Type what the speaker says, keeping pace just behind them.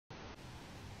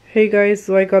Hey guys,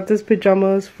 so I got these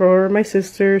pajamas for my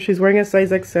sister. She's wearing a size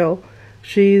XL.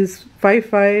 She's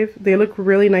 5'5". They look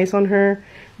really nice on her.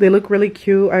 They look really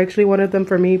cute. I actually wanted them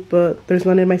for me, but there's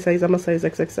none in my size. I'm a size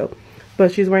XXL.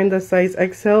 But she's wearing the size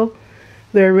XL.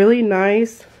 They're really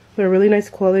nice. They're really nice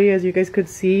quality, as you guys could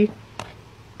see.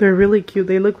 They're really cute.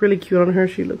 They look really cute on her.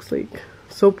 She looks like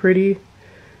so pretty.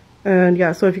 And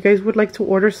yeah, so if you guys would like to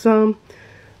order some,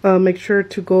 make sure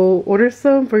to go order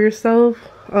some for yourself.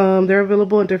 They're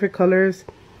available in different colors,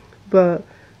 but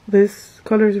this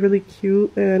color is really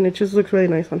cute and it just looks really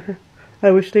nice on her.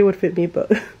 I wish they would fit me, but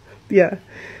yeah,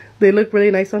 they look really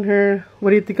nice on her. What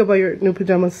do you think about your new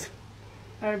pajamas?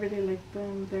 I really like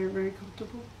them. They're very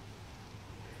comfortable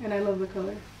and I love the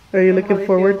color. Are you looking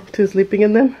forward to sleeping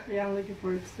in them? Yeah, I'm looking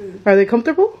forward to. Are they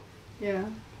comfortable? Yeah.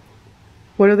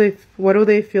 What do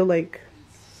they feel like?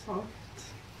 Soft.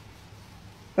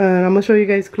 And I'm gonna show you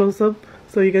guys close up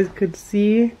so you guys could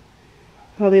see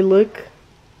how they look.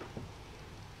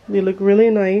 They look really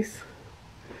nice.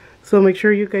 So make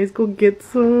sure you guys go get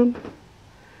some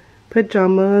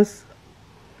pajamas.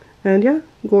 And yeah,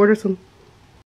 go order some.